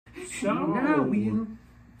So,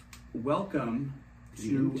 welcome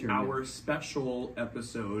to our special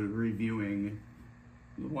episode reviewing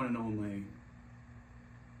the one and only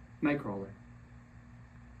Nightcrawler.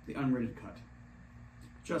 The unrated cut.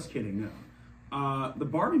 Just kidding, no. The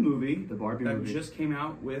Barbie movie. That just came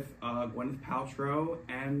out with Gwyneth Paltrow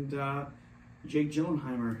and Jake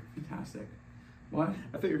Gyllenhaal. Fantastic. What?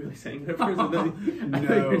 I thought you were really saying that. I thought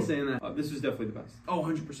you were saying that. This was definitely the best. Oh,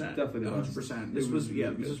 100%. Definitely the best. 100%. This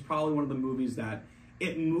was probably one of the movies that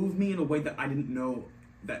it moved me in a way that I didn't know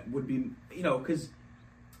that would be, because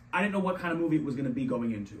I didn't know what kind of movie it was going to be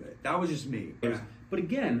going into it. That was just me. Yeah. But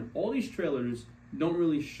again, all these trailers don't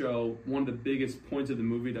really show one of the biggest points of the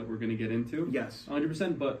movie that we're going to get into. Yes.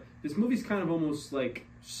 100%. But this movie's kind of almost like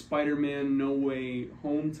Spider-Man No Way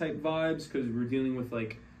Home type vibes because we're dealing with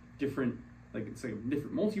different, it's like a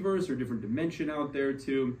different multiverse or different dimension out there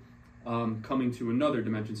too, coming to another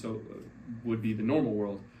dimension. So would be the normal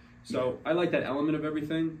world. So I like that element of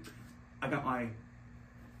everything. I got my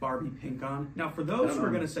Barbie pink on. Now, for those who are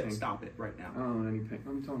going to say, stop it right now. I don't know any pink.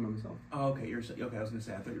 I'm talking about myself. Oh, okay. Okay, I was going to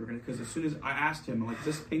say, I thought you were going to, because as soon as I asked him, is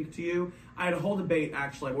this pink to you? I had a whole debate,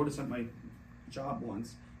 actually. I would have sent my job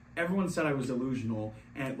once. Everyone said I was delusional,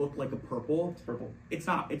 and it looked like a purple. It's purple. It's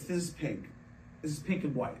not. This is pink. This is pink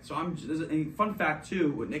and white. So a fun fact,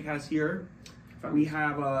 too, what Nick has here, we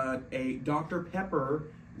have a Dr. Pepper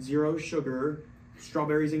Zero Sugar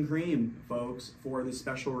Strawberries and Cream, folks, for this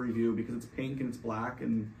special review because it's pink and it's black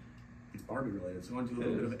and it's Barbie related. So I want to do a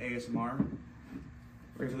little bit of ASMR.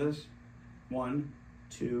 Ready for this? 1,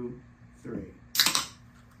 2, 3.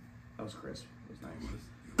 That was crisp. That was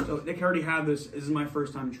nice. So Nick already had this. This is my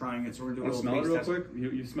first time trying it, so we're gonna do a little taste test. Smell it real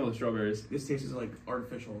quick. You smell the strawberries. This tastes like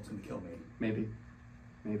artificial. It's gonna kill me.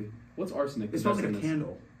 Maybe. What's arsenic? It smells like a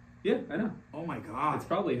candle. Yeah, I know. Oh my god. It's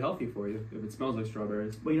probably healthy for you if it smells like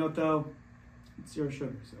strawberries. But you know what though? It's zero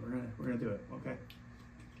sugar, so we're gonna do it. Okay.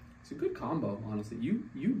 It's a good combo, honestly. You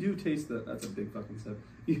do taste the. That's a big fucking sip.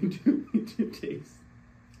 You do taste.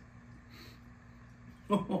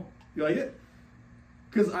 You like it?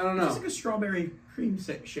 Because I don't know. It's like a strawberry cream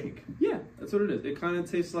shake. Yeah, that's what it is. It kind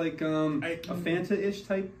of tastes like a Fanta-ish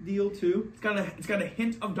type deal too. It's got a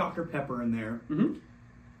hint of Dr. Pepper in there.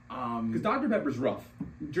 Mm-hmm. Because Dr. Pepper's rough.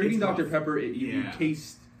 Drinking Dr. Pepper, you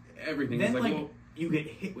taste everything. Then it's you get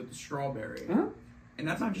hit with the strawberry. Huh? And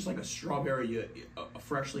that's not just like a strawberry, a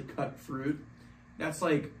freshly cut fruit. That's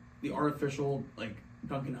like the artificial,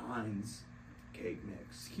 Duncan Hines cake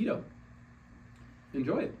mix. Keto.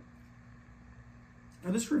 Enjoy it.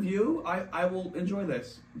 For this review, I will enjoy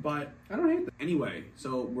this, but I don't hate that. Anyway,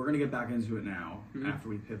 so we're going to get back into it now after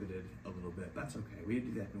we pivoted a little bit. That's okay. We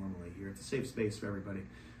do that normally here. It's a safe space for everybody.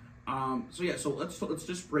 So let's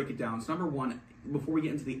just break it down. So number one, before we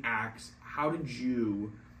get into the acts, how did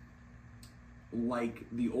you like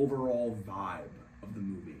the overall vibe of the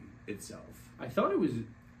movie itself? I thought it was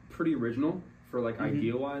pretty original for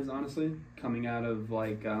idea-wise, honestly. Coming out of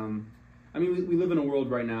we live in a world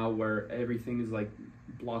right now where everything is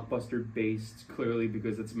blockbuster based, clearly,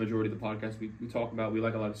 because that's the majority of the podcast we talk about. We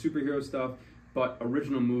like a lot of superhero stuff, but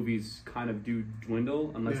original movies kind of do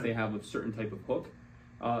dwindle unless they have a certain type of hook.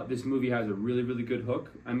 This movie has a really, really good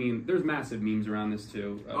hook. I mean, there's massive memes around this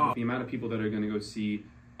too. The amount of people that are going to go see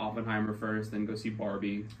Oppenheimer first, then go see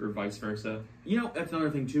Barbie, or vice versa. That's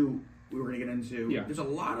another thing too we were going to get into. Yeah. There's a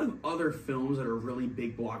lot of other films that are really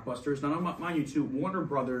big blockbusters. Now, mind you too, Warner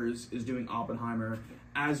Brothers is doing Oppenheimer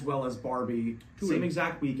as well as Barbie, same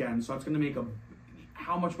exact weekend, so it's going to make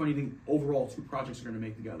how much money do you think overall two projects are going to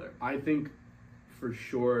make together? I think for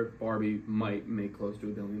sure Barbie might make close to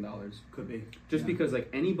 $1 billion. Could be. Just because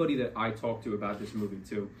anybody that I talk to about this movie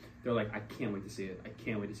too, they're like, I can't wait to see it. I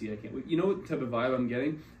can't wait to see it. I can't wait. You know what type of vibe I'm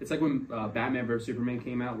getting? It's like when Batman vs Superman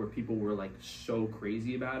came out, where people were so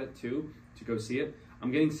crazy about it too, to go see it.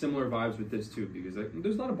 I'm getting similar vibes with this too, because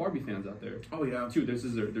there's a lot of Barbie fans out there. Oh yeah. Too. This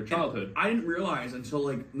is their childhood. And I didn't realize until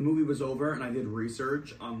the movie was over and I did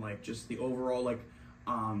research on just the overall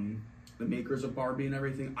the makers of Barbie and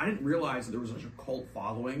everything. I didn't realize that there was such a cult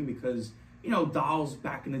following because dolls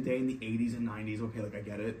back in the day in the 80s and 90s. Okay, I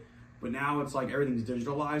get it. But now it's everything's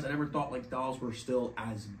digitalized. I never thought dolls were still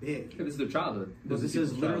as big. Yeah, this is their childhood. This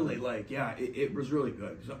is literally it was really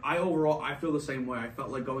good. So I feel the same way. I felt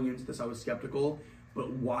like going into this I was skeptical, but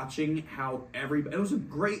watching how it was a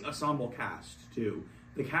great ensemble cast too.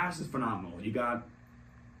 The cast is phenomenal. You got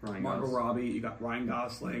Margot Robbie, you got Ryan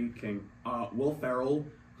Gosling, King, Will Ferrell,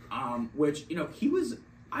 which he was.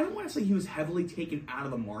 I don't want to say he was heavily taken out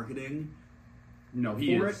of the marketing No,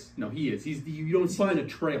 he is. No, he is. You don't see him in a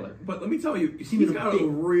trailer. But let me tell you, he's got a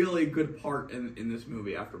really good part in this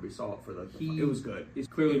movie after we saw it for it was good. It's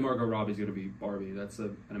clearly Margot Robbie's going to be Barbie. That's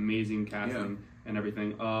an amazing casting and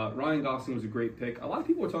everything. Ryan Gosling was a great pick. A lot of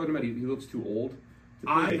people are talking about he looks too old.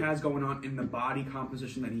 He has going on in the body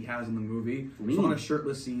composition that he has in the movie. There's a lot of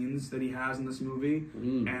shirtless scenes that he has in this movie,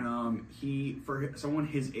 and he, for someone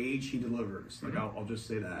his age, he delivers. Like I'll just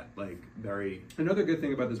say that. Like very. Another good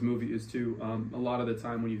thing about this movie is too, a lot of the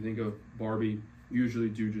time when you think of Barbie, you usually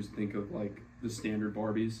do just think of like the standard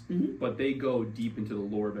Barbies, but they go deep into the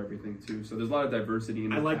lore of everything too. So there's a lot of diversity in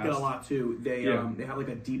the I like cast. that a lot too. They have like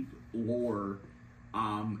a deep lore.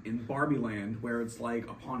 In Barbie Land, where it's like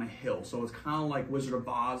upon a hill, so it's kind of like Wizard of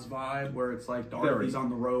Oz vibe, where it's like Dorothy's on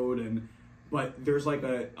the road, but there's like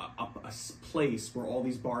a place where all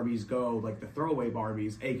these Barbies go, like the throwaway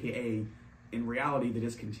Barbies, aka in reality the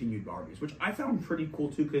discontinued Barbies, which I found pretty cool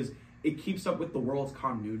too, because it keeps up with the world's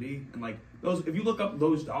continuity. And like those, if you look up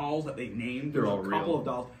those dolls that they named, there's a couple of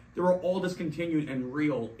dolls. They were all discontinued and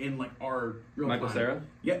real in like our real Michael Cera?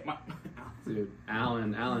 Yeah, dude,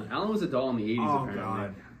 Alan was a doll in the 80s apparently.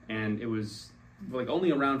 God. And it was like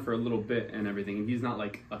only around for a little bit and everything. And he's not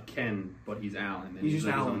like a Ken, but he's Alan. And he's just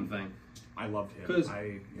like Alan. his own thing. I loved him. Because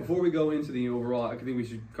before we go into the overall, I think we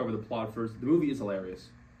should cover the plot first. The movie is hilarious.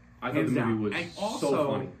 I thought the movie was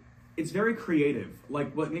so funny. It's very creative.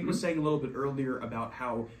 Like what Nick was saying a little bit earlier about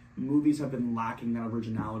how movies have been lacking that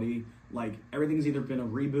originality. Like everything's either been a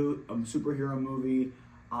reboot, a superhero movie,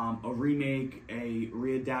 a remake, a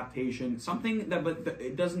readaptation, something that, but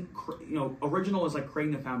it doesn't, original is like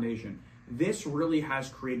creating the foundation. This really has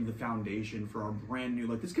created the foundation for our brand new,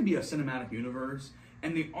 like this could be a cinematic universe.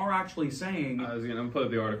 And they are actually saying... I'm going to put up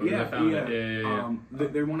the article. I found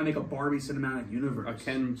it. They want to make a Barbie cinematic universe. A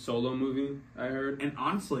Ken Solo movie, I heard. And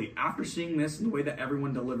honestly, after seeing this and the way that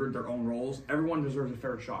everyone delivered their own roles, everyone deserves a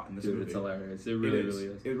fair shot in this movie. It's hilarious. It really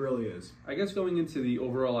is. It really is. I guess going into the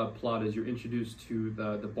overall plot is you're introduced to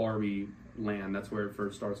the Barbie land. That's where it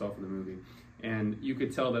first starts off in the movie. And you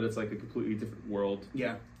could tell that it's like a completely different world.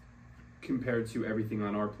 Yeah. Compared to everything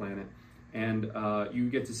on our planet. And you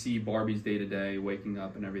get to see Barbie's day to day, waking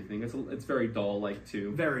up and everything. It's very doll like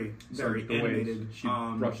too. Very animated. Way she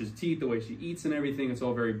brushes teeth, the way she eats and everything. It's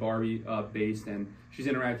all very Barbie based, and she's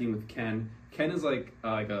interacting with Ken. Ken is like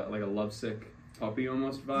a lovesick puppy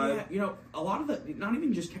almost vibe. Yeah, a lot of not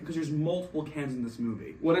even just Ken, because there's multiple Kens in this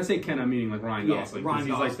movie. When I say Ken, I'm meaning like Ryan Gosling. Ryan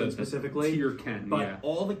Gosling he's like specifically. Tier Ken, but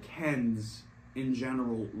all the Kens in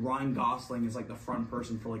general, Ryan Gosling is like the front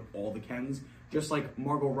person for like all the Kens. Just like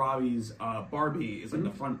Margot Robbie's Barbie is like the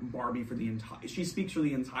front Barbie for the entire. She speaks for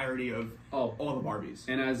the entirety of all the Barbies.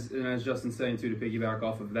 And as Justin's saying too, to piggyback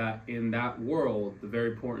off of that, in that world, the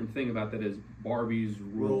very important thing about that is Barbies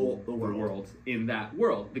rule the world. In that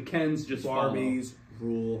world, the Kens just Barbies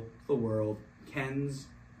rule the world. Kens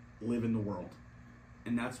live in the world,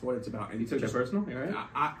 and that's what it's about. And you took that personal, right?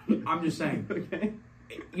 I'm just saying. Okay.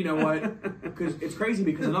 You know what? Because it's crazy.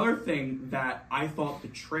 Because another thing that I thought the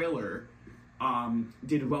trailer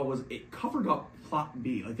did well was it covered up plot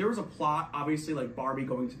B. Like there was a plot, obviously, like Barbie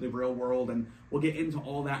going to the real world, and we'll get into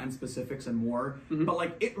all that in specifics and more. But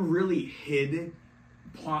like it really hid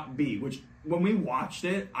plot B, which when we watched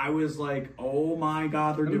it, I was like, "Oh my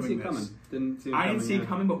god, they're doing this." I didn't see it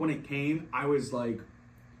coming, but when it came, I was like,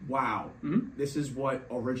 wow, this is what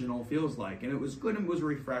original feels like. And it was good and it was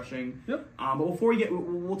refreshing. Yep. But before we get,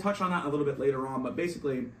 we'll touch on that a little bit later on. But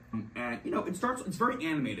basically, it's very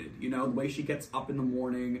animated. The way she gets up in the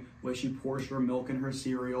morning, the way she pours her milk in her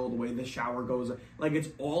cereal, the way the shower goes. Like, it's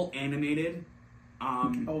all animated.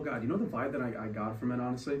 Oh, God. You know the vibe that I got from it,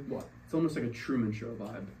 honestly? What? It's almost like a Truman Show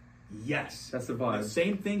vibe. Yes. That's the vibe. The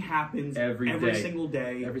same thing happens every single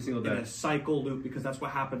day. Every single day. In a cycle loop, because that's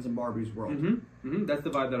what happens in Barbie's world. That's the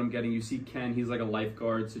vibe that I'm getting. You see Ken, he's like a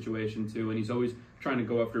lifeguard situation too, and he's always trying to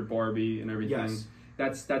go after Barbie and everything.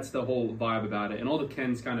 Yes. That's the whole vibe about it. And all the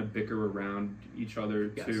Kens kind of bicker around each other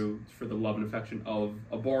too for the love and affection of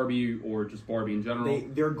a Barbie or just Barbie in general.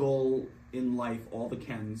 Their goal in life, all the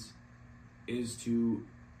Kens, is to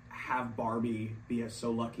have Barbie be so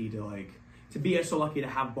lucky to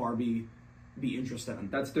have Barbie be interested in.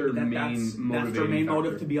 That's their main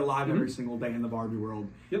motive to be alive every single day in the Barbie world.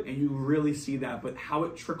 Yep. And you really see that. But how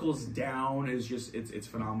it trickles down is just, it's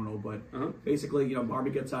phenomenal. But basically,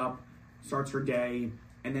 Barbie gets up, starts her day,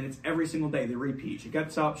 and then it's every single day. They repeat. She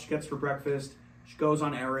gets up, she gets her breakfast, she goes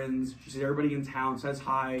on errands, she sees everybody in town, says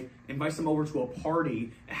hi, invites them over to a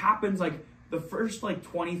party. It happens like the first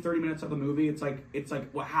 20, 30 minutes of the movie. It's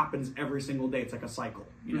like what happens every single day. It's like a cycle,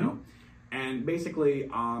 you know? And basically,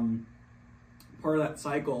 part of that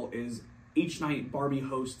cycle is each night Barbie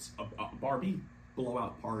hosts a Barbie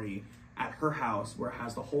blowout party at her house where it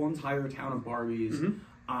has the whole entire town of Barbies.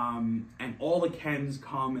 And all the Kens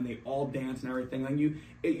come and they all dance and everything. And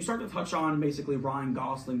you start to touch on basically Ryan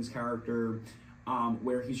Gosling's character,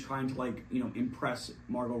 where he's trying to like, you know, impress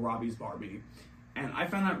Margot Robbie's Barbie. And I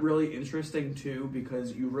found that really interesting too,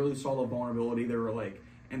 because you really saw the vulnerability. They were like,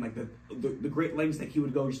 and like the great lengths that he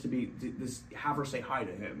would go just to have her say hi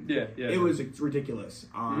to him. It was ridiculous.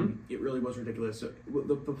 It really was ridiculous. So,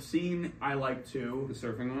 the scene I like too. The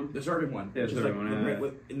surfing one. The surfing one. Yeah, the surfing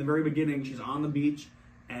one. In the very beginning, she's on the beach,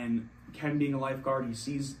 and Ken, being a lifeguard, he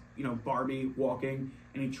sees, you know, Barbie walking,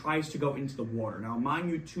 and he tries to go into the water. Now, mind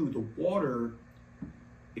you, too, the water,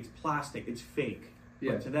 it's plastic, it's fake.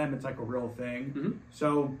 Yeah. But to them, it's like a real thing.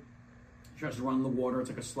 So he tries to run in the water. It's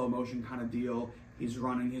like a slow motion kind of deal. He's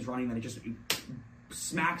running, then he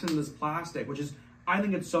smacks into this plastic, which is, I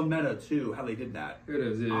think it's so meta too, how they did that. It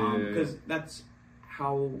is, because that's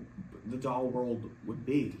how the doll world would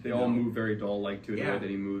be. They all move very doll-like to it, the way that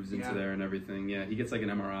he moves into there and everything. Yeah, he gets like an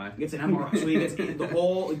MRI. He gets an MRI, so he gets the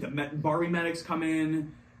whole, like, the Barbie medics come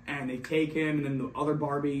in, and they take him, and then the other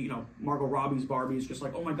Barbie, you know, Margot Robbie's Barbie is just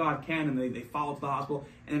like, oh my God, Ken, and they follow to the hospital,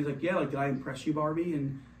 and he's like, yeah, like, did I impress you, Barbie?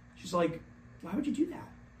 And she's like, why would you do that?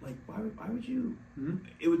 Like, why would you?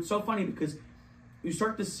 It was so funny because you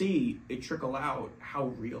start to see it trickle out how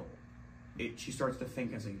real she starts to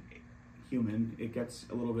think as a human. It gets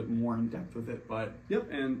a little bit more in depth with it, but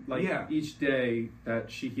and like each day that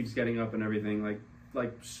she keeps getting up and everything,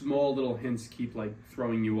 like small little hints keep like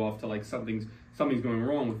throwing you off to like something's going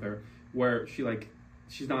wrong with her, where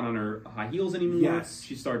she's not on her high heels anymore. Yes.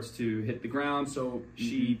 She starts to hit the ground. So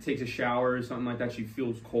she takes a shower or something like that. She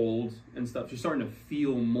feels cold and stuff. She's starting to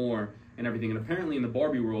feel more and everything. And apparently in the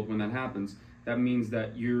Barbie world, when that happens, that means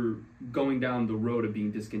that you're going down the road of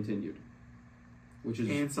being discontinued. Which is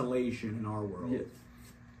cancellation in our world.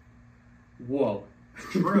 Yeah. Whoa.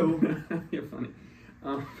 True. You're funny.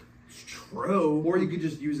 It's true. Or you could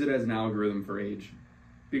just use it as an algorithm for age.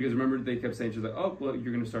 Because remember, they kept saying, she's like, oh, well,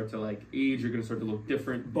 you're going to start to, like, age, you're going to start to look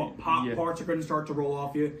different. Parts are going to start to roll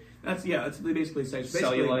off you. That's what they basically say. So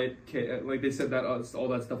cellulite, like, they said that, all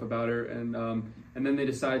that stuff about her. And then they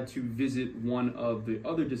decide to visit one of the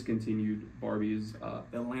other discontinued Barbies.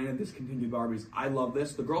 The land of discontinued Barbies. I love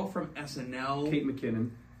this. The girl from SNL. Kate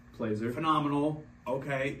McKinnon plays her. Phenomenal.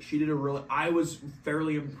 Okay. She did I was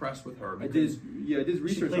fairly impressed with her. I did research on that.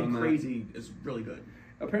 She played crazy. Is really good.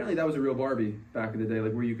 Apparently that was a real Barbie back in the day,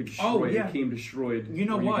 like where you could destroy it. It came destroyed. You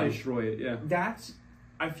know what? You could destroy it, yeah.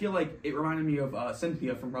 I feel like it reminded me of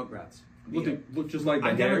Cynthia from Rugrats. Look just like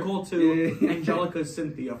that. Identical to Angelica's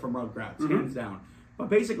Cynthia from Rugrats, hands down. But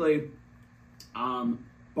basically,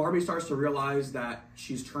 Barbie starts to realize that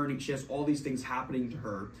she has all these things happening to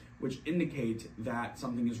her, which indicate that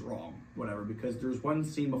something is wrong, whatever, because there's one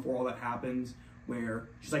scene before all that happens where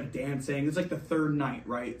she's like dancing. It's like the third night,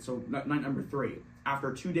 right? So night number 3.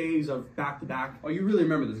 After 2 days of back-to-back. Oh, you really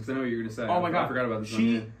remember this, because I know what you're going to say. Oh my God. I forgot about this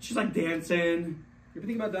She's like dancing. You ever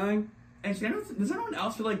think about dying? And does anyone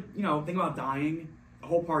else feel like, you know, think about dying? The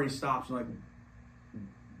whole party stops and like,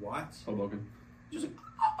 what? Hoboken. Just like,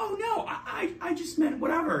 oh no, I just meant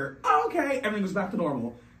whatever. Oh, okay. Everything goes back to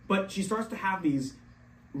normal. But she starts to have these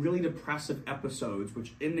really depressive episodes,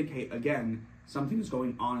 which indicate, again, something is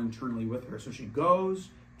going on internally with her. So she goes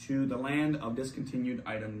to the land of discontinued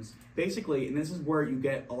items. Basically, and this is where you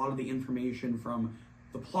get a lot of the information from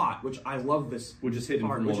the plot, which I love this which is hidden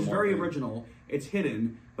part, which is very original. It's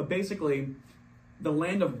hidden, but basically, the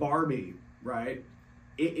land of Barbie, right?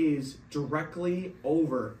 It is directly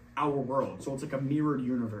over our world, so it's like a mirrored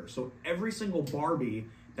universe. So every single Barbie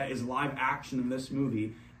that is live action in this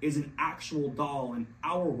movie is an actual doll in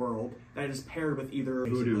our world that is paired with either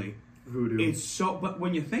Voodoo. It's so, but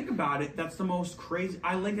when you think about it, that's the most crazy.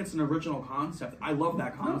 I think it's an original concept. I love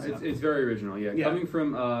that concept. No, it's very original. Yeah. Coming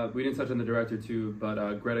from, we didn't touch on the director too,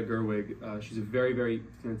 but Greta Gerwig. She's a very, very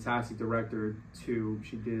fantastic director too.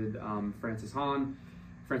 She did Frances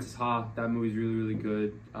Ha. That movie's really, really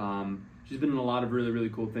good. She's been in a lot of really, really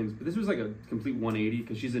cool things, but this was like a complete 180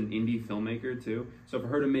 because she's an indie filmmaker too. So for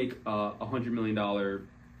her to make a $100 million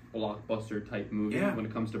blockbuster type movie when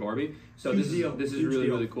it comes to Barbie. So this is really,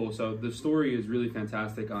 really cool. So the story is really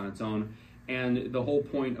fantastic on its own. And the whole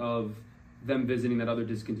point of them visiting that other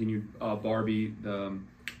discontinued Barbie, the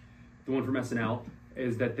one from SNL,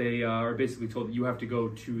 is that they are basically told that you have to go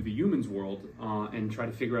to the humans world and try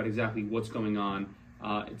to figure out exactly what's going on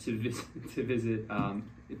to visit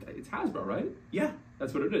it's Hasbro, right? Yeah.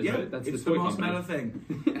 That's what it is, right? That's it's the most meta thing.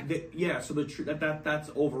 So that's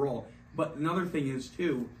overall. But another thing is,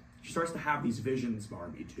 too, she starts to have these visions,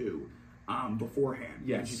 Barbie, too, beforehand.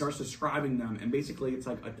 Yes. And she starts describing them, and basically it's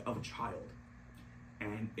like of a child.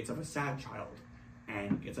 and it's of a sad child.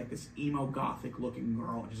 And it's like this emo gothic looking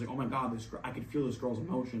girl. And she's like, oh my God, this girl, I could feel this girl's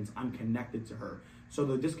emotions. I'm connected to her. So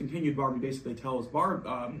the discontinued Barbie basically tells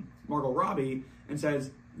Margot Robbie and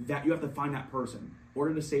says that you have to find that person. In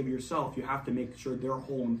order to save yourself, you have to make sure they're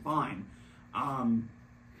whole and fine.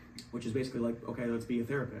 Which is basically like, okay, let's be a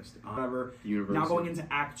therapist. However, now going into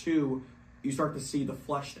Act 2, you start to see the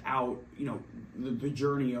fleshed out, you know, the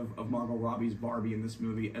journey of Margot Robbie's Barbie in this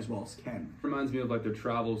movie, as well as Ken. Reminds me of like their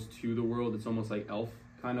travels to the world. It's almost like Elf,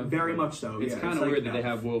 kind of. Very much so. It's kind of like weird that they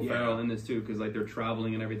have Will Ferrell in this too, because like they're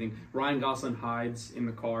traveling and everything. Ryan Gosling hides in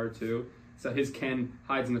the car too. So his Ken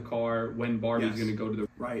hides in the car when Barbie's going to go to the...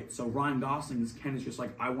 Right, so Ryan Gosling's Ken is just like,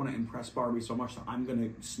 I want to impress Barbie so much that I'm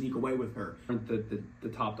going to sneak away with her. The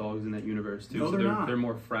top dogs in that universe too. No, so they're not. They're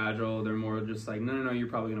more fragile. They're more just like, no, you're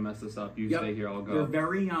probably going to mess this up. You stay here, I'll go. They're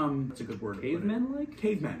very, that's a good word. Cavemen-like?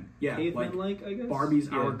 Cavemen, yeah. Cavemen-like, I guess? Barbie's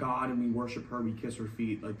our god and we worship her, we kiss her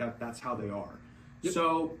feet. Like, that's how they are. Yep.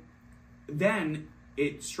 So, then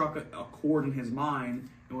it struck a chord in his mind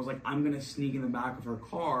and was like, I'm going to sneak in the back of her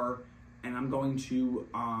car and I'm going to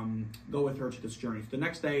go with her to this journey. So the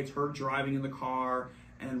next day, it's her driving in the car,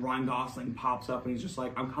 and Ryan Gosling pops up, and he's just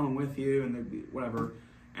like, I'm coming with you, and whatever.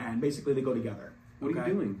 And basically, they go together. What are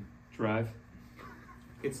you doing? Drive.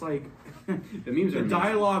 It's like... the memes are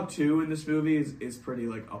dialogue, too, in this movie is pretty,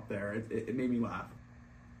 like, up there. It made me laugh.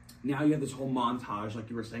 Now you have this whole montage,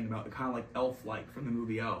 like you were saying about, kind of like Elf-like from the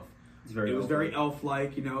movie Elf. It was very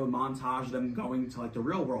Elf-like, you know, the montage of them going to, like, the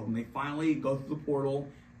real world. And they finally go through the portal...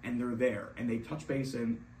 and they're there, and they touch base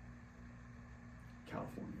in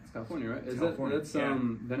California. It's California, right? That's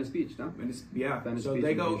Venice Beach, no? Venice so Beach,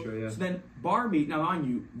 they go. Sure, So then Barbie, now on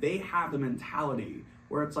you, they have the mentality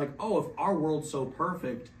where it's like, oh, if our world's so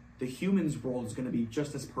perfect, the humans' world is going to be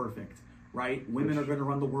just as perfect, right? Women are going to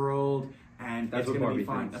run the world, and it's going to be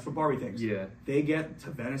fine. That's what Barbie thinks. Yeah. They get to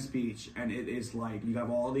Venice Beach, and it is like you have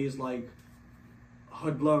all these like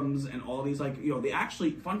hoodlums and all these like they actually.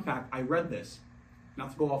 Fun fact, I read this.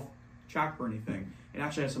 Not to go off track or anything. It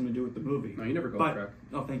actually has something to do with the movie. No, you never go off track.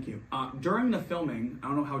 Oh, thank you. During the filming, I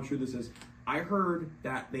don't know how true this is, I heard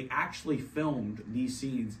that they actually filmed these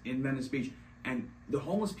scenes in Venice Beach, and the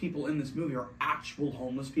homeless people in this movie are actual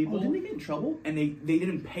homeless people. Oh, didn't they get in trouble? And they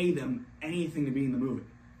didn't pay them anything to be in the movie.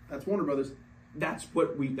 That's Warner Brothers. That's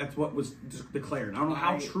what was declared. I don't know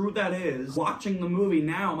how true that is. Watching the movie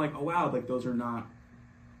now, I'm like, oh wow, like those are not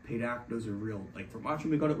paid actors, are real. Like from watching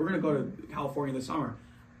we're gonna go to California this summer,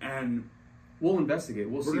 and we'll investigate.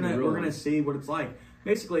 We're gonna see what it's like.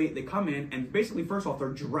 Basically, they come in and basically first off they're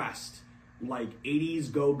dressed like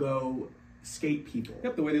 80s go-go skate people.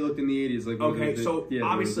 Yep, the way they looked in the 80s. Like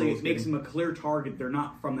obviously it makes them a clear target. They're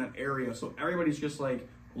not from that area, so everybody's just like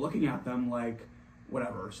looking at them like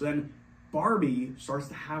whatever. So then Barbie starts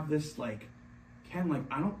to have this like. Ken, like,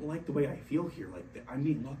 I don't like the way I feel here. Like, I'm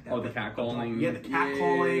being looked at. Oh, the catcalling. Yeah, the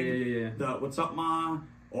catcalling. Yeah. The what's up, ma?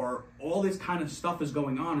 Or all this kind of stuff is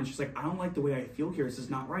going on. And she's like, I don't like the way I feel here. This is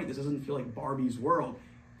not right. This doesn't feel like Barbie's world.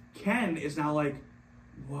 Ken is now like,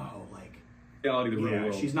 whoa, like. Reality, the real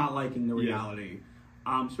world. She's not liking the reality.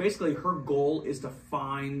 So basically, her goal is to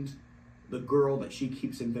find the girl that she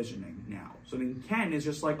keeps envisioning now. So then Ken is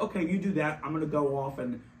just like, okay, you do that. I'm going to go off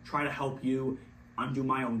and try to help you undo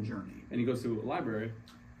my own journey. And he goes to a library.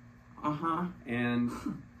 Uh-huh. And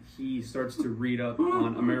he starts to read up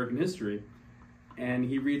on American history. And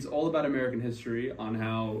he reads all about American history, on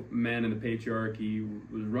how men and the patriarchy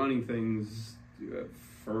was running things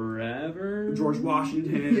forever. George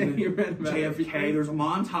Washington, yeah, he read about JFK. everything. There's a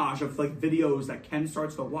montage of like videos that Ken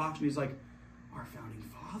starts to watch, and he's like, our founding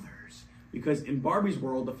fathers. Because in Barbie's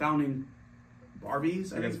world, the founding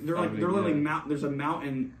Barbies, I guess they're literally there's a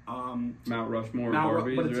mountain, Mount Rushmore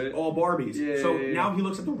Barbies, but it's right? all Barbies. Yeah, now he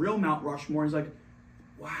looks at the real Mount Rushmore. He's like,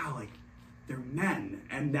 wow, like they're men,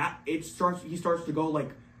 and he starts to go like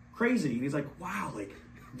crazy, and he's like, wow, like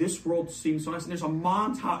this world seems so nice. And there's a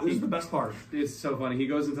montage. This is the best part. It's so funny. He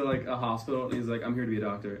goes into like a hospital and he's like, I'm here to be a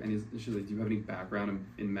doctor. And she's like, do you have any background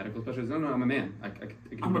in medical specialties? No, I'm a man. I can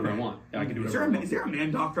do whatever I want. Yeah, I can do whatever I want. Is there a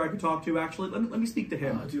man doctor I could talk to, actually? Let me speak to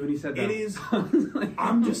him. Oh, dude, when he said that. It is,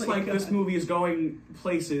 I'm just like, this movie is going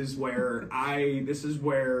places where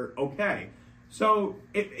okay. So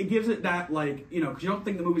it gives it that, like, because you don't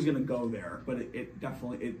think the movie's going to go there, but it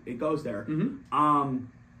definitely, it goes there. Mm-hmm.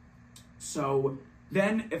 So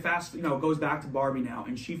then it goes back to Barbie now,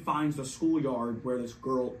 and she finds the schoolyard where this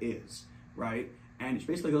girl is, right? And she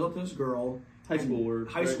basically goes up to this girl. High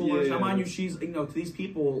schoolers. Right? Now, mind you, she's, to these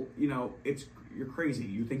people, you're crazy.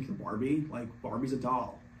 You think you're Barbie? Like, Barbie's a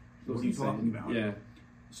doll. What are you talking about? Yeah.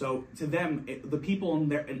 So to them, the people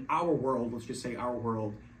in our world, let's just say our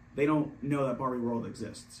world, they don't know that Barbie world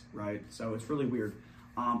exists, right? So it's really weird.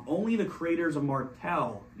 Only the creators of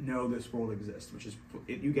Martell know this world exists, which is,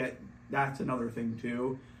 that's another thing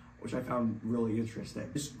too, which I found really interesting.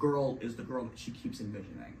 This girl is the girl that she keeps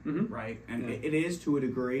envisioning, right? And it is to a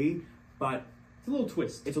degree, but it's a little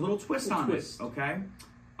twist. It's a little twist on it, okay?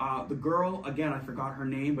 The girl, again, I forgot her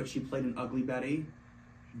name, but she played an Ugly Betty.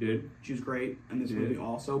 She did. She was great in this movie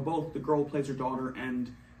also. Both the girl who plays her daughter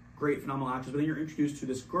and great, phenomenal actress. But then you're introduced to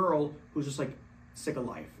this girl who's just like sick of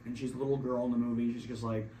life. And she's a little girl in the movie. She's just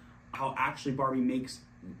like how actually Barbie makes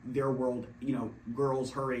their world,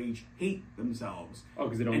 girls her age hate themselves. Oh,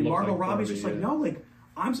 because they don't and look Margot like Robbie's Barbie, just like, no, like,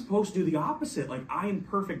 I'm supposed to do the opposite. Like, I am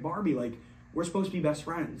perfect Barbie. Like, we're supposed to be best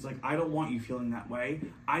friends. Like, I don't want you feeling that way.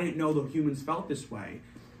 I didn't know the humans felt this way.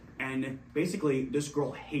 And basically, this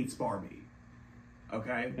girl hates Barbie.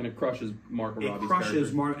 Okay? And it crushes Margot Robbie's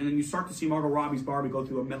character. And then you start to see Margot Robbie's Barbie go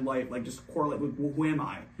through a midlife, like just correlate with who am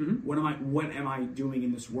I? What am I doing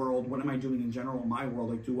in this world? What am I doing in general in my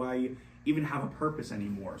world? Like, do I even have a purpose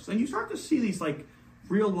anymore? So then you start to see these like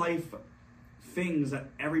real life things that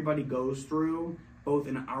everybody goes through, both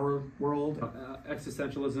in our world.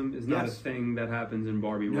 Existentialism is not a thing that happens in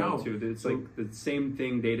Barbie world too. It's like the same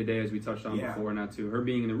thing day to day as we touched on before now too. Her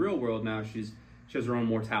being in the real world now, she has her own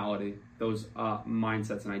mortality. Those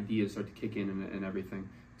mindsets and ideas start to kick in and everything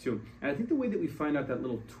too. And I think the way that we find out that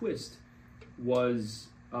little twist was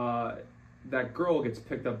that girl gets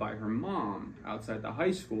picked up by her mom outside the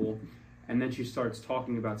high school, and then she starts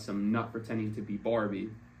talking about some nut pretending to be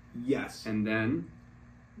Barbie. Yes. And then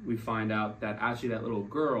we find out that actually that little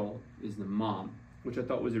girl is the mom, which I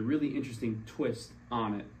thought was a really interesting twist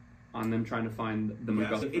on it, on them trying to find the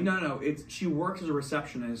MacGuffin. No. She works as a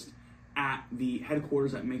receptionist at the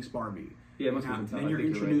headquarters that makes Barbie. Yeah, it must have been. Then you're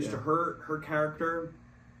introduced to her character,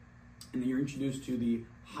 and then you're introduced to the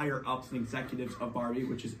higher ups and executives of Barbie,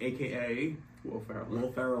 which is AKA Will Ferrell.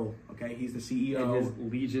 Will Ferrell. Okay, he's the CEO. And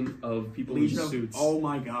his legion of people in suits. Oh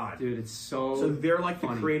my god, dude, it's so. So they're like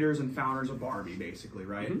funny. The creators and founders of Barbie, basically,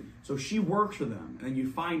 right? So she works for them, and then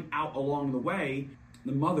you find out along the way,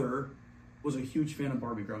 the mother was a huge fan of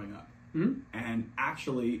Barbie growing up. And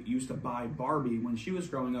actually used to buy Barbie when she was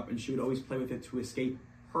growing up, and she would always play with it to escape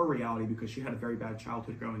her reality because she had a very bad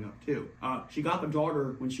childhood growing up too. She got the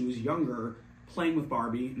daughter when she was younger playing with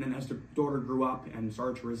Barbie, and then as the daughter grew up and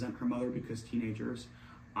started to resent her mother because teenagers,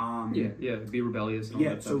 be rebellious and all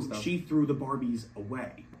that so stuff. she threw the Barbies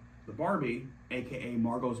away. The Barbie, aka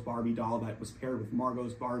Margot's Barbie doll that was paired with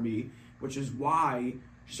Margot's Barbie, which is why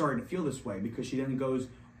she started to feel this way, because she then goes,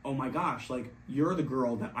 oh my gosh, like, you're the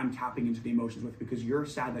girl that I'm tapping into the emotions with because you're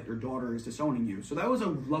sad that your daughter is disowning you. So that was a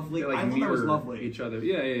lovely, I thought that was lovely. Each other.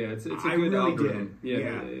 Yeah. It's a good really algorithm.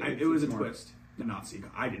 It was a twist.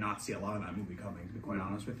 I did not see a lot of that movie coming, to be quite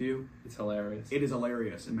honest with you. It's hilarious. It is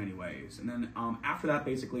hilarious in many ways. And then after that,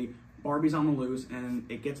 basically, Barbie's on the loose, and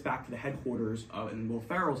it gets back to the headquarters and Will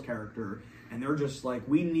Ferrell's character, and they're just like,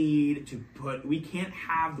 we can't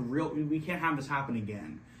have this happen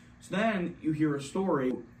again. So then you hear a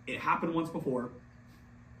story. It happened once before.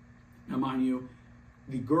 Now, mind you,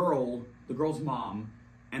 the girl's mom,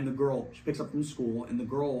 and the girl, she picks up from school, and the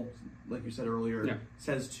girl, like you said earlier,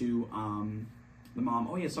 says to the mom,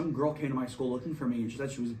 oh yeah, some girl came to my school looking for me, and she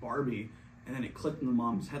said she was Barbie. And then it clicked in the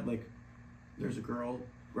mom's head, like, there's a girl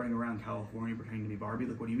running around California pretending to be Barbie.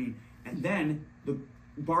 Like, what do you mean? And then the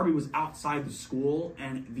Barbie was outside the school,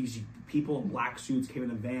 and these people in black suits came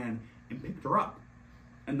in a van and picked her up.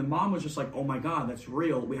 And the mom was just like, oh my god, that's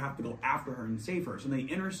real. We have to go after her and save her. So they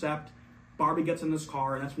intercept. Barbie gets in this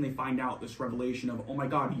car, and that's when they find out this revelation of, oh my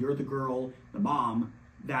god, you're the girl, the mom,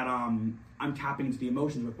 that I'm tapping into the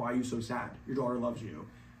emotions with. Why are you so sad? Your daughter loves you.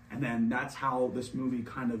 And then that's how this movie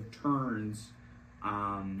kind of turns,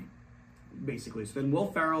 basically. So then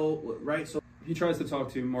Will Ferrell, right? So he tries to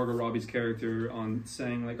talk to Margot Robbie's character on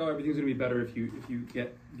saying, like, oh, everything's going to be better if you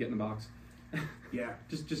get in the box. Yeah.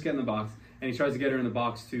 just get in the box. And he tries to get her in the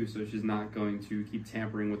box, too, so she's not going to keep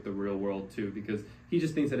tampering with the real world, too, because he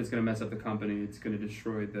just thinks that it's going to mess up the company. It's going to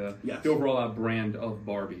destroy the overall brand of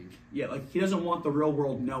Barbie. Yeah, like, he doesn't want the real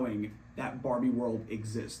world knowing that Barbie world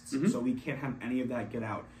exists, so we can't have any of that get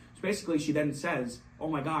out. So basically, she then says, oh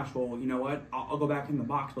my gosh, well, you know what? I'll go back in the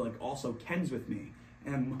box, but, like, also Ken's with me.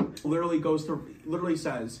 And literally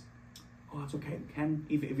says, oh, that's okay. Ken,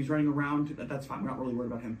 if he's running around, that's fine. We're not really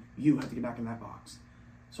worried about him. You have to get back in that box.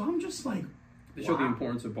 So I'm just like, they show the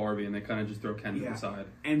importance of Barbie, and they kind of just throw Ken to the side.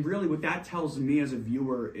 And really, what that tells me as a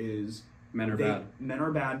viewer is men are bad. Men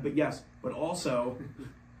are bad, but also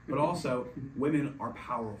women are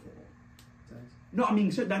powerful. No, I mean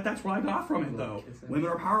that's what I got from it though. Women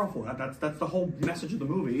are powerful. That's the whole message of the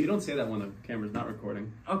movie. You don't say that when the camera's not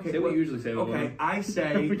recording. Okay. Say what you usually say. Okay, I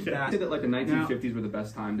say that. Say that like the 1950s were the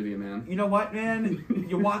best time to be a man. You know what, man?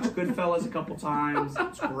 You watch Goodfellas a couple times.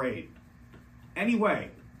 It's great.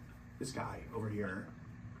 Anyway, this guy over here.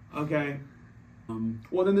 Okay.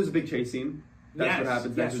 Well, then there's a big chase scene. That's what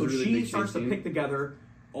happens. Yes. So really she starts to pick together.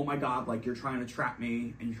 Oh my God! Like you're trying to trap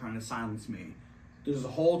me and you're trying to silence me. There's a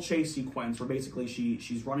whole chase sequence where basically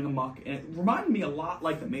she's running amok, and it reminded me a lot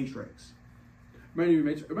like The Matrix. Reminded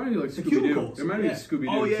me like Scooby-Doo. It reminded me of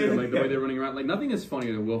Scooby-Doo too, like the way they're running around. Like nothing is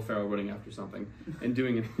funnier than Will Ferrell running after something and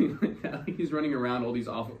doing anything like that. Like he's running around all these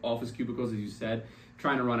office cubicles, as you said,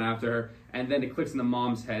 trying to run after her, and then it clicks in the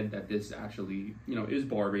mom's head that this actually, is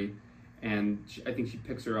Barbie, and I think she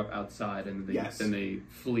picks her up outside, and then they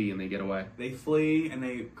flee and they get away. They flee and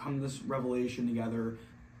they come to this revelation together,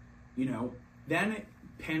 Then it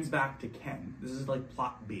pans back to Ken. This is like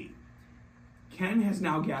plot B. Ken has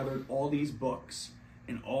now gathered all these books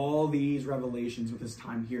and all these revelations with his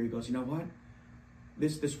time here. He goes, you know what?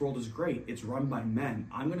 This world is great. It's run by men.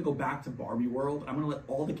 I'm going to go back to Barbie world. I'm going to let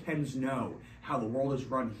all the Kens know how the world is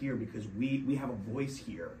run here because we have a voice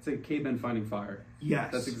here. It's like cavemen finding fire.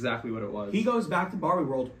 Yes. That's exactly what it was. He goes back to Barbie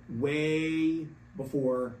world way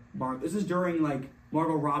before This is during like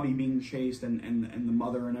Margot Robbie being chased and the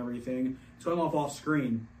mother and everything. It's going off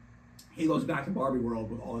screen. He goes back to Barbie world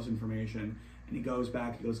with all this information, and he goes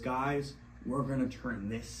back. He goes, guys, we're gonna turn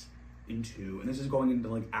this into, and this is going into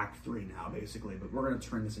like Act 3 now, basically. But we're gonna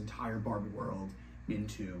turn this entire Barbie world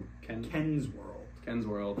into Ken's world. Ken's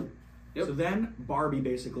world. Yep. So then Barbie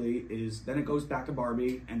basically then it goes back to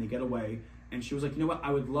Barbie, and they get away. And she was like, you know what?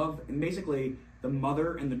 I would love, and basically the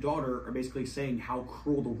mother and the daughter are basically saying how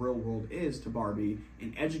cruel the real world is to Barbie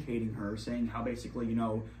and educating her, saying how basically,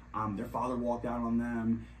 their father walked out on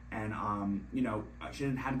them and, she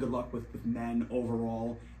didn't have good luck with men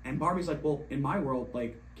overall. And Barbie's like, well, in my world,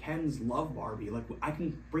 like, Kens love Barbie. Like, I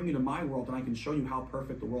can bring you to my world and I can show you how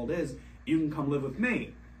perfect the world is. You can come live with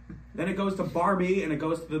me. Then it goes to Barbie and it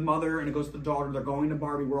goes to the mother and it goes to the daughter. They're going to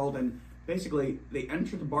Barbie world and basically they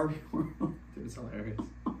enter the Barbie world. Dude, it's hilarious.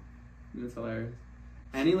 It's hilarious.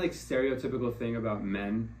 Any like stereotypical thing about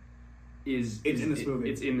men is in this movie.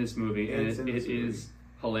 It's in this movie, and it is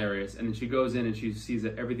hilarious. And then she goes in and she sees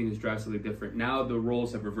that everything is drastically different. Now the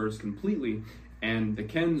roles have reversed completely, and the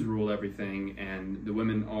Kens rule everything, and the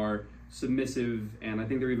women are submissive. And I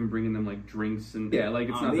think they're even bringing them like drinks and like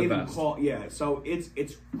it's not the best. So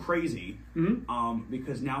it's crazy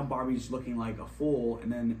because now Barbie's looking like a fool,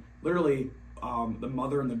 and then literally. The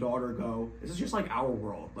mother and the daughter go, this is just like our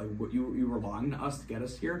world. Like what you were lying to us to get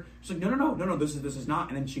us here. She's like, no, this is not.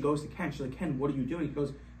 And then she goes to Ken. She's like, Ken, what are you doing?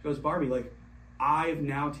 He goes, Barbie, like I've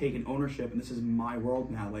now taken ownership and this is my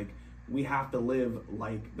world now. Like we have to live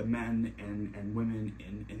like the men and women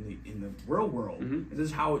in the real world. Mm-hmm. This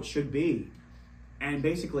is how it should be. And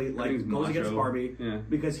basically like goes against Barbie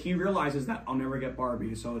because he realizes that I'll never get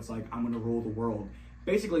Barbie. So it's like I'm gonna rule the world.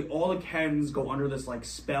 Basically, all the Kens go under this like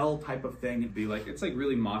spell type of thing. It'd be like it's like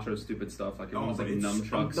really macho, stupid stuff. Like everyone's like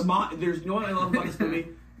nunchucks. There's what I love about this movie,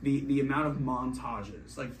 the amount of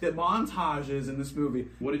montages. Like the montages in this movie.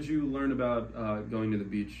 What did you learn about going to the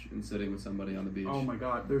beach and sitting with somebody on the beach? Oh my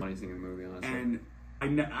God, there's funny thing in the movie, honestly.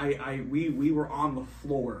 And we were on the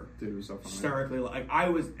floor, dude. It was so funny. Hysterically, like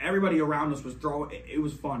everybody around us was throwing. It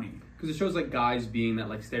was funny. Because it shows like guys being that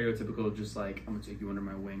like stereotypical, just like I'm gonna take you under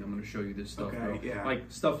my wing, I'm gonna show you this stuff, bro. Yeah. Like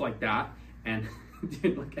stuff like that. And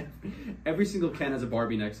dude, like every single Ken has a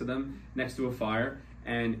Barbie next to them, next to a fire,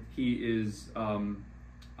 and he is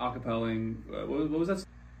acapelling. What was that?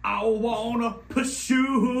 I wanna push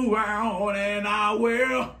you out, and I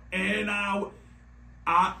will, and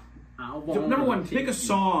I number one, pick a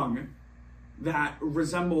song that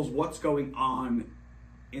resembles what's going on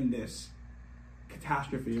in this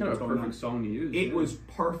catastrophe. It's kind of a perfect song to use. It was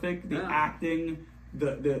perfect. The acting,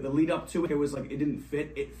 the lead up to it was like it didn't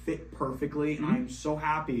fit. It fit perfectly, and I'm so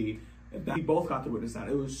happy that we both got to witness that.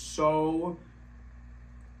 It was so.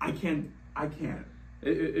 I can't.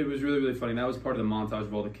 It was really, really funny. That was part of the montage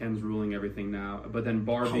of all the Kens ruling everything now. But then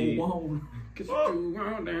Barbie, cause you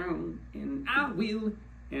go down and I will.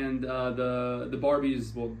 And the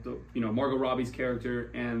Barbies, Margot Robbie's character,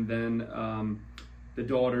 and then the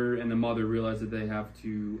daughter and the mother realize that they have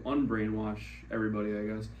to unbrainwash everybody, I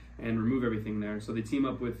guess, and remove everything there. So they team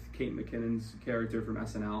up with Kate McKinnon's character from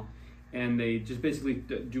SNL, and they just basically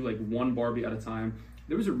do like one Barbie at a time.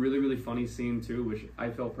 There was a really, really funny scene too, which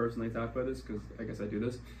I felt personally attacked by this, because I guess I do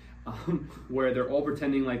this, where they're all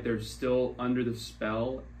pretending like they're still under the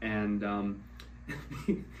spell, and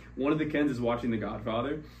one of the Kens is watching The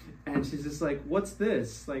Godfather, and she's just like, "What's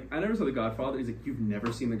this? Like, I never saw The Godfather." He's like, "You've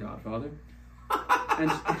never seen The Godfather?"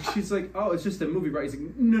 and she's like, "Oh, it's just a movie, right?" He's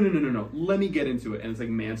like, No. Let me get into it." And it's like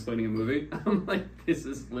mansplaining a movie. I'm like, "This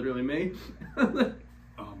is literally me." I'm like,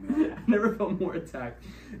 oh man, I never felt more attacked.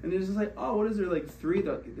 And it's just like, "Oh, what is there? Like 3?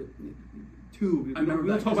 Two? I remember we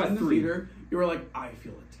don't talk about 3." Theater, you were like, "I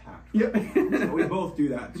feel attacked." Yeah. So we both do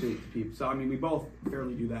that too, to people. So I mean, we both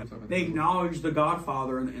fairly do that. They acknowledge the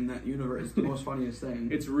Godfather in that universe. It's the most funniest thing.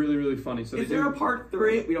 It's really, really funny. So is there a part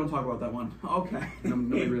 3? We don't talk about that one. Okay.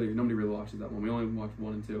 Nobody really watches that one. We only watch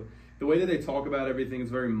 1 and 2. The way that they talk about everything is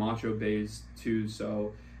very macho based too.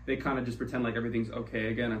 So they kind of just pretend like everything's okay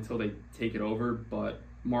again until they take it over. But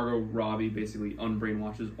Margot Robbie basically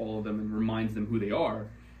unbrainwashes all of them and reminds them who they are,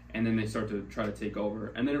 and then they start to try to take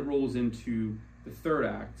over. And then it rolls into the 3rd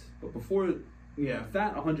act. But before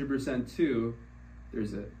that 100% too,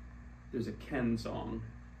 there's a Ken song.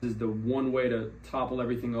 This is the one way to topple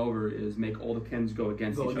everything over is make all the Kens go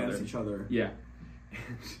against each other. Yeah.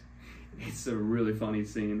 It's a really funny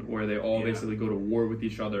scene where they all basically go to war with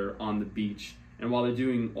each other on the beach. And while they're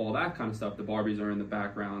doing all that kind of stuff, the Barbies are in the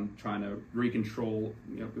background trying to recontrol,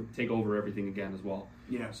 take over everything again as well.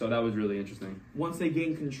 Yeah. So that was really interesting. Once they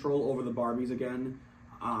gain control over the Barbies again,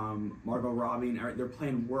 Margot Robbie and their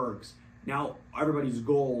plan works. Now everybody's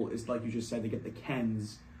goal is, like you just said, to get the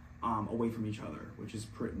Kens away from each other, which is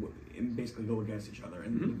and basically go against each other.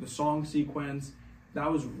 And the song sequence,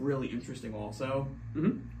 that was really interesting also.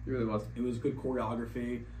 It really was. It was good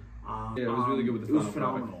choreography. It was really good with the It was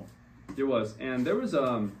phenomenal. There was. And there was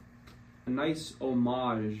a nice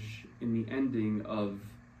homage in the ending of...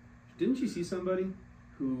 Didn't you see somebody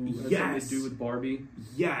who has something to do with Barbie?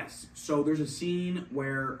 Yes. So there's a scene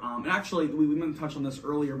where... and actually, we meant to touch on this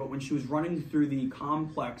earlier, but when she was running through the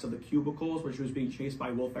complex of the cubicles where she was being chased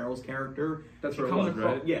by Will Ferrell's character... That's where it was,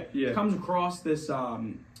 right? Yeah. She comes across this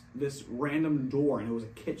this random door, and it was a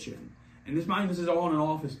kitchen. And this is all in an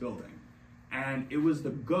office building. And it was the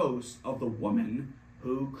ghost of the woman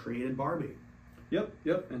who created Barbie.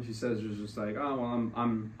 Yep. And she says, she's just like, "Oh, well,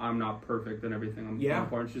 I'm not perfect and everything. I'm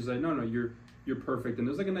important." She's like, no, you're perfect. And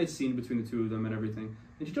there's like a nice scene between the two of them and everything.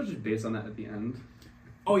 And she judges based on that at the end.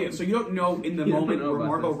 Oh yeah, so you don't know in the moment where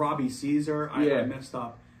Margot Robbie sees her. I messed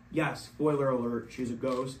up. Yes, spoiler alert, she's a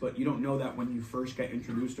ghost, but you don't know that when you first get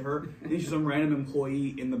introduced to her. I think she's some random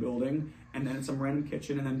employee in the building, and then some random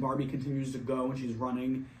kitchen, and then Barbie continues to go, and she's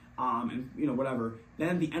running, and whatever. Then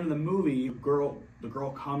at the end of the movie, the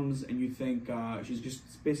girl comes, and you think she's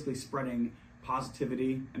just basically spreading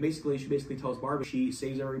positivity, and she basically tells Barbie she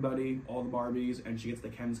saves everybody, all the Barbies, and she gets the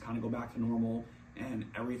Kens kind of go back to normal, and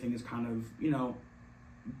everything is kind of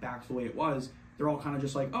back to the way it was. They're all kind of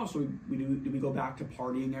just like, oh, so do we go back to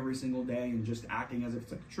partying every single day and just acting as if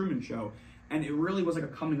it's like a Truman Show? And it really was like a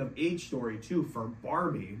coming of age story too for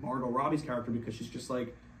Barbie, Margot Robbie's character, because she's just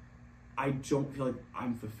like, I don't feel like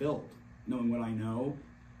I'm fulfilled knowing what I know.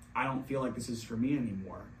 I don't feel like this is for me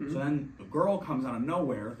anymore. So then the girl comes out of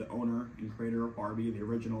nowhere, the owner and creator of Barbie, the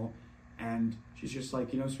original, and she's just like,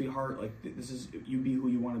 sweetheart, like this is, you be who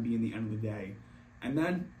you want to be in the end of the day. And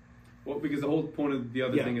then... Well, because the whole point of the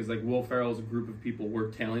other thing is like Will Ferrell's group of people were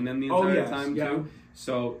tailing them the entire time too.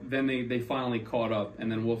 So then they finally caught up,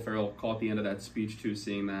 and then Will Ferrell caught the end of that speech too,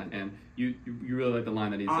 seeing that, and you really like the line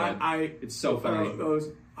that he said. It's so funny. Will goes,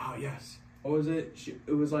 "Oh yes, what was it?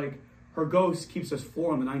 It was like her ghost keeps us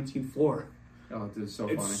floor on the 19th floor." Oh, it's so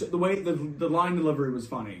funny. The way the line delivery was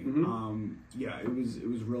funny. It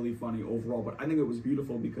was really funny overall, but I think it was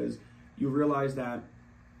beautiful because you realize that.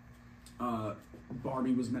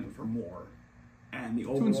 Barbie was meant for more, and the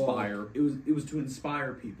overall to inspire. It was to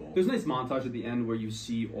inspire people. There's a nice montage at the end where you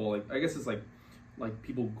see all I guess it's like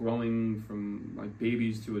people growing from like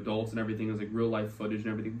babies to adults and everything. Is like real life footage and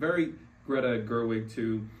everything. Very Greta Gerwig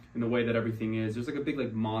too, in the way that everything is. There's like a big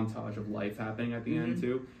montage of life happening at the end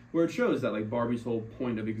too, where it shows that Barbie's whole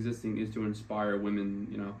point of existing is to inspire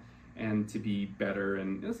women, and to be better.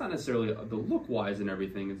 And it's not necessarily the look wise and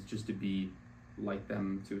everything. It's just to be like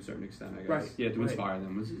them to a certain extent, I guess. Right. Yeah, to inspire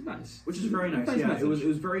them, which is nice. Which is very nice. Yeah, it was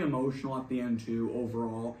very emotional at the end too,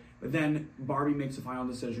 overall. But then Barbie makes a final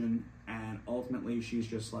decision, and ultimately she's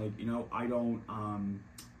just like, I don't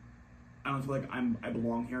feel like I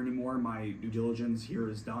belong here anymore. My due diligence here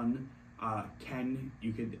is done. Ken,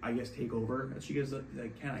 you could, I guess, take over. She goes,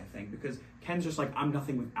 Ken, I think, because Ken's just like, I'm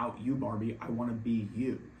nothing without you, Barbie. I want to be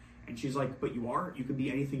you. And she's like, but you are. You can be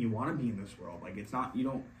anything you want to be in this world. Like, it's not, you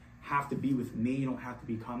don't have to be with me, you don't have to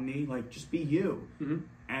become me, just be you.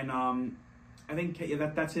 And I think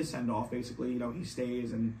that's his send-off basically. He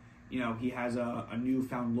stays, and he has a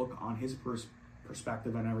newfound look on his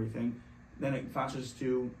perspective and everything. then it flashes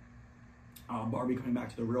to Barbie coming back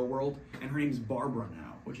to the real world, and her name's Barbara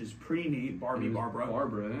now, which is pretty neat. Barbara.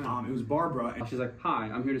 Barbara, yeah. It was Barbara. She's like, "Hi,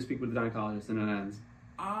 I'm here to speak with the gynecologist," and it ends.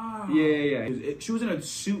 Ah. Yeah. She was in a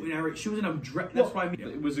suit and everything. She was in a dress. That's why I mean.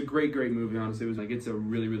 It was a great movie, honestly. It was like, it's a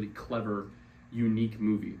really, really clever, unique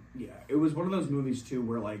movie. Yeah, it was one of those movies too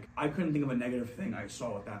where like I couldn't think of a negative thing I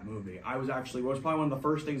saw with that movie. It was probably one of the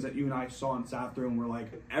first things that you and I saw and sat through and were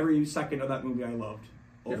like, every second of that movie I loved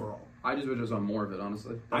overall. I just wish I saw more of it,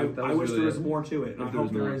 honestly. I wish really there was more to it. And I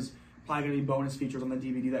hope there more. is probably going to be bonus features on the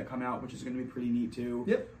DVD that come out, which is going to be pretty neat too.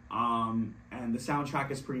 Yep. And the soundtrack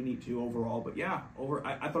is pretty neat too overall. But yeah,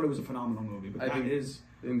 I thought it was a phenomenal movie. But I think this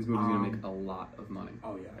movie's going to make a lot of money.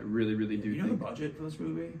 Oh yeah. I really, really do. You know the budget for this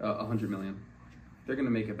movie? $100 million. They're going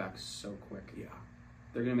to make it back so quick. Yeah.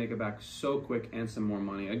 They're going to make it back so quick and some more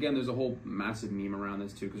money. Again, there's a whole massive meme around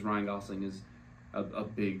this too, because Ryan Gosling is a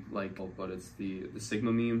big, like, but it's the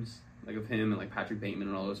Sigma memes, like, of him and like Patrick Bateman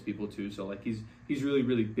and all those people too. So like he's really,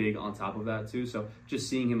 really big on top of that too. So just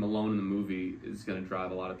seeing him alone in the movie is going to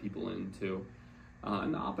drive a lot of people in too.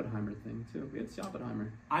 And the Oppenheimer thing too. We had to see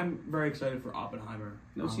Oppenheimer. I'm very excited for Oppenheimer.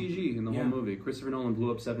 No CG in the whole movie. Christopher Nolan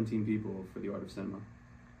blew up 17 people for the art of cinema.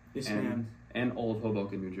 And old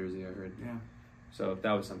Hoboken, New Jersey, I heard. Yeah. So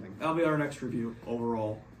that was something. That'll be our next review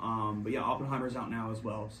overall. But yeah, Oppenheimer's out now as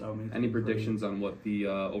well. So any predictions on what the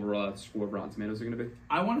overall score of Rotten Tomatoes are going to be?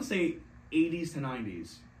 I want to say 80s to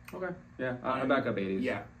 90s. Okay. Yeah, I'll back up 80s.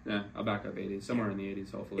 Yeah. Yeah, I'll back up 80s. Somewhere in the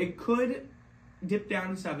 80s, hopefully. It could dip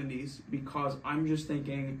down to 70s because I'm just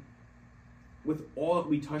thinking, with all that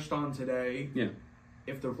we touched on today,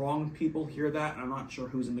 if the wrong people hear that, and I'm not sure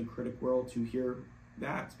who's in the critic world to hear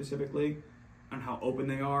that specifically, and how open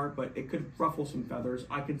they are, but it could ruffle some feathers.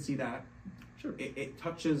 I can see that. Sure. It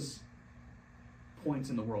touches points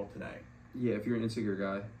in the world today. Yeah, if you're an insecure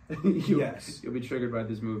guy, yes, you'll be triggered by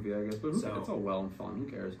this movie, I guess. But it's all well and fun. Who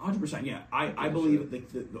cares? 100%. Yeah, I believe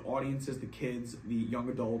the audiences, the kids, the young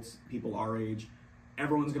adults, people our age,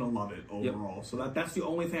 everyone's gonna love it overall. Yep. So that's the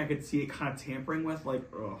only thing I could see it kind of tampering with. Like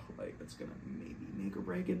it's gonna maybe make or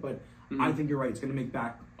break it. But I think you're right. It's gonna make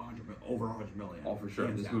back over 100 million. Oh, for sure.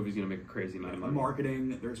 This movie's gonna make a crazy amount of money.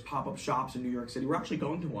 Marketing. There's pop-up shops in New York City. We're actually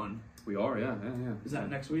going to one. We are. Yeah. Is that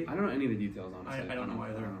next week? I don't know any of the details, honestly. I don't know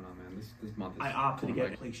either. I don't know, man. This month is... I opted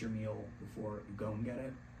to place your meal before you go and get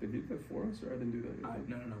it. They did that for us, or I didn't do that?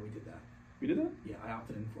 No, we did that. We did that? Yeah, I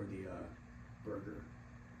opted in for the burger.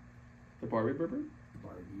 The Barbie burger? The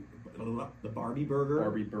Barbie burger.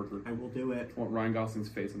 Barbie burger. I will do it. I want Ryan Gosling's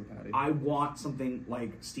face on the patty. I want something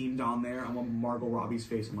like steamed on there. I want Margot Robbie's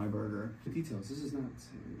face on my burger. The details. This is not...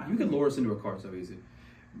 You can lure us into a car so easy.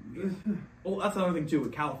 Well, that's another thing too.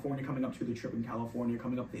 With California coming up to the trip in California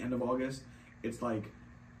coming up at the end of August, it's like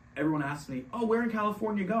everyone asks me, "Oh, where in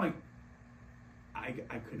California going?" I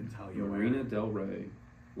couldn't tell you. Marina Del Rey,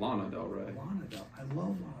 Lana Del Rey. I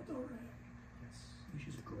love Lana Del Rey. Yes, I think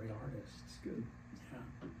she's a great artist. It's good. Yeah,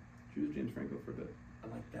 she was James Franco for a bit. I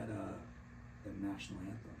like that the national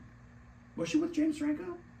anthem. Was she with James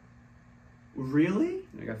Franco? Really?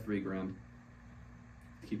 I got $3,000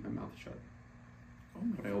 to keep my mouth shut. Oh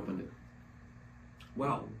my God. I opened it.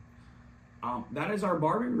 Well, that is our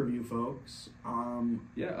Barbie review, folks.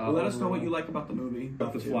 Let us know what you like about the movie.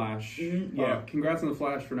 About The Flash. Yeah. Congrats on The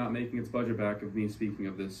Flash for not making its budget back of me speaking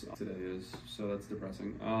of this today, so that's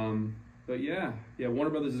depressing. But yeah, Warner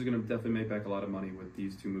Brothers is going to definitely make back a lot of money with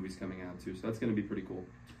these two movies coming out too, so that's going to be pretty cool.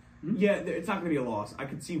 Yeah, it's not going to be a loss. I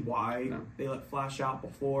could see why they let Flash out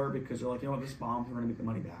before, because they're like, you know what, this bombs, we're going to make the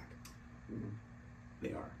money back.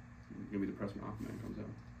 They are. It's going to be depressed when Aquaman comes out.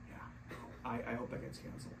 I hope that gets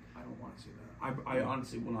canceled. I don't want to see that. I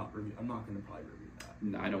honestly will not review. I'm not going to probably review that.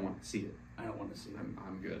 No, I don't want to see it. I don't want to see it.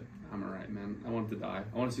 I'm good. I'm alright, man. I want it to die.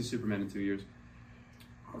 I want to see Superman in 2 years.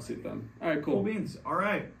 I'll see it then. Alright, cool. Cool beans.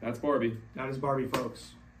 Alright. That's Barbie. That is Barbie,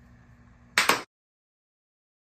 folks.